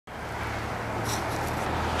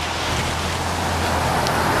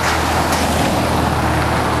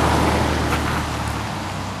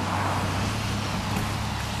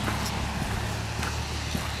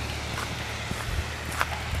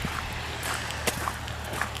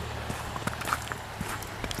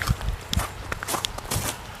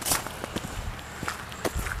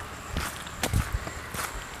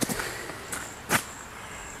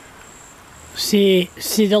See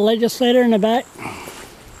the legislator in the back?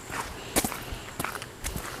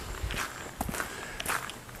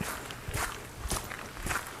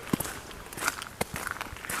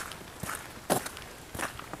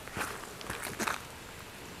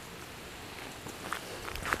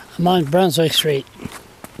 I'm on Brunswick Street.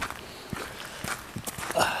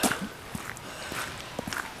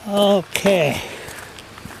 Okay.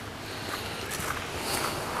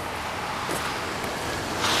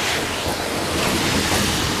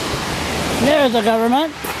 There's the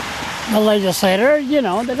government, the legislator. You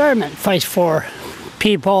know, the government fights for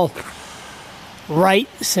people,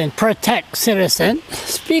 rights, and protect citizens.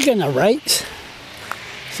 Speaking of rights,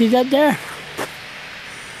 see that there?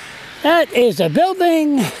 That is a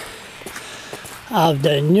building of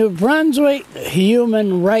the New Brunswick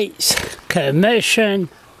Human Rights Commission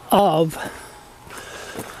of...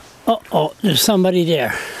 Uh-oh, there's somebody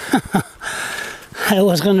there. I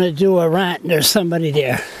was going to do a rant. There's somebody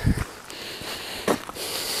there.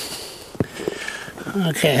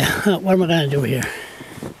 Okay, what am I going to do here?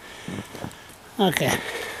 Okay.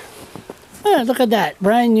 Oh, look at that,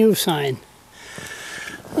 brand new sign.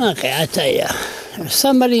 Okay, I tell you, there's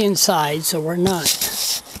somebody inside, so we're not.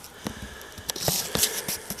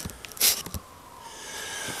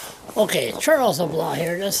 Okay, Charles LeBlanc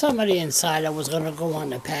here. There's somebody inside. I was going to go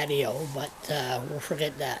on the patio, but we'll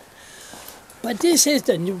forget that. But this is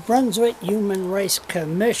the New Brunswick Human Rights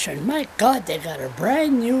Commission. My God, they got a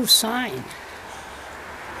brand new sign.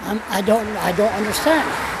 I don't understand.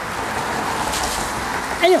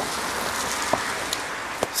 Anyway,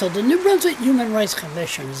 so the New Brunswick Human Rights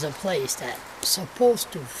Commission is a place that's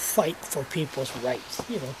supposed to fight for people's rights,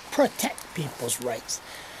 you know, protect people's rights.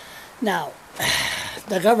 Now,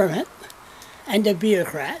 the government and the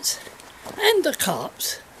bureaucrats and the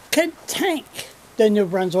cops can thank the New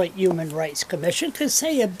Brunswick Human Rights Commission, can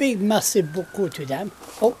say a big merci beaucoup to them.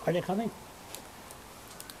 Oh, are they coming?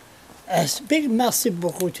 A big merci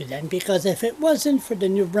beaucoup to them, because if it wasn't for the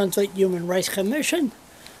New Brunswick Human Rights Commission,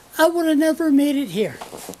 I would have never made it here.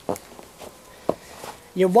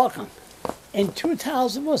 You're welcome. In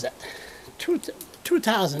 2000, what was it?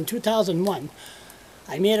 2001,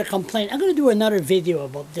 I made a complaint. I'm going to do another video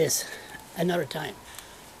about this another time.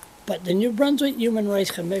 But the New Brunswick Human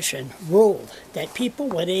Rights Commission ruled that people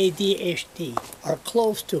with ADHD are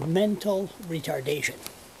close to mental retardation.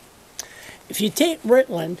 If you take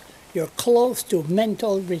Ritalin, you're close to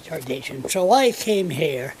mental retardation. So I came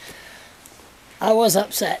here. I was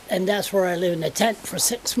upset, and that's where I live in a tent for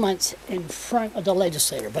 6 months in front of the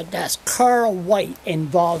legislator. But that's Carl White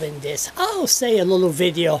involved in this. I'll say a little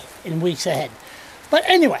video in weeks ahead. But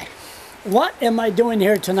anyway, what am I doing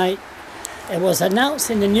here tonight? It was announced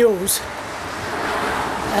in the news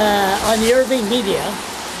on the Irving media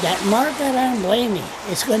that Margaret-Ann Blaney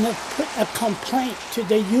is going to put a complaint to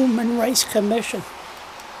the Human Rights Commission.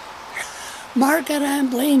 Margaret-Ann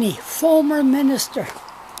Blaney, former minister,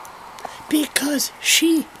 because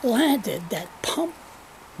she landed that pump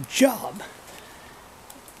job.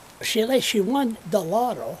 She won the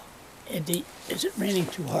lotto. Is it raining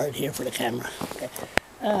too hard here for the camera? Okay.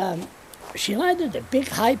 She landed a big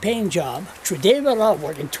high-paying job through David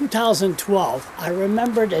Upward in 2012. I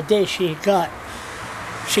remember the day she got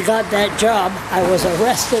that job. I was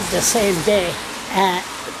arrested the same day at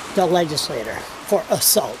the legislature for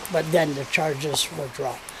assault, but then the charges were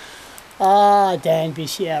dropped. Ah, Dan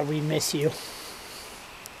BC, yeah, we miss you.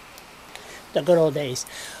 The good old days.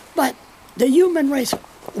 But the human rights,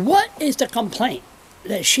 what is the complaint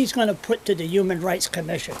that she's going to put to the Human Rights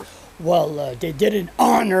Commission? Well, they didn't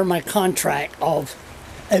honor my contract of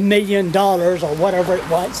 $1 million or whatever it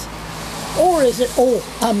was. Or is it, oh,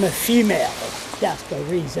 I'm a female. That's the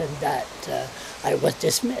reason that I was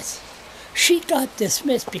dismissed. She got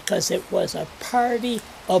dismissed because it was a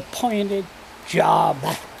party-appointed job.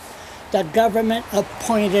 The government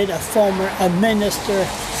appointed a minister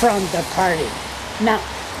from the party. Now,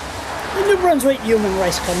 the New Brunswick Human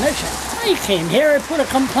Rights Commission, I came here and put a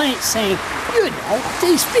complaint saying, you know,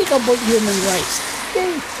 they speak about human rights.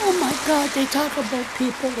 Oh my God, they talk about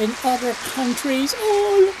people in other countries.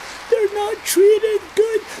 Oh, they're not treated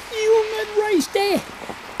good. Human rights.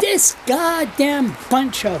 This goddamn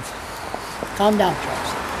bunch of... Calm down,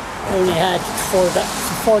 Charles. We only had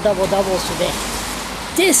four double-doubles today.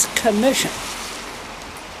 This commission.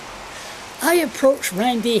 I approached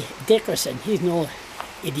Randy Dickerson. He's no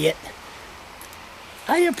idiot.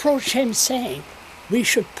 I approached him saying we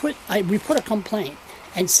put a complaint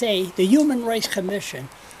and say the Human Rights Commission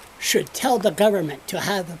should tell the government to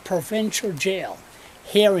have a provincial jail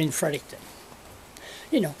here in Fredericton.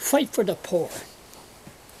 You know, fight for the poor.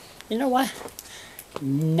 You know what?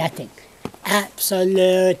 Nothing.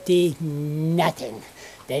 absolutely nothing.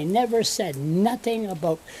 They never said nothing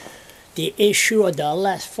about the issue of the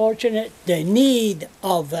less fortunate. The need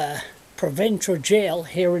of a provincial jail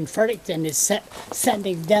here in Fredericton is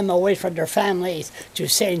sending them away from their families to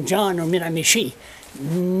St. John or Miramichi.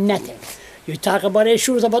 Nothing. You talk about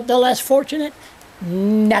issues about the less fortunate?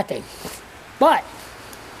 Nothing. But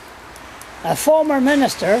a former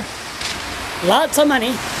minister, lots of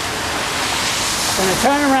money, going to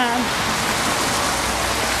turn around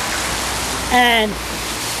and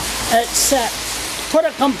put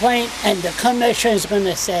a complaint, and the commission is going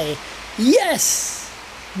to say, yes,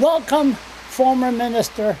 welcome, former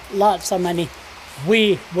minister, lots of money,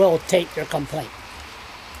 we will take your complaint.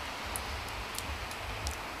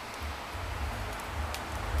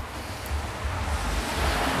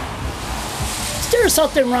 Is there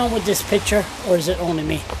something wrong with this picture, or is it only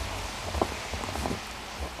me?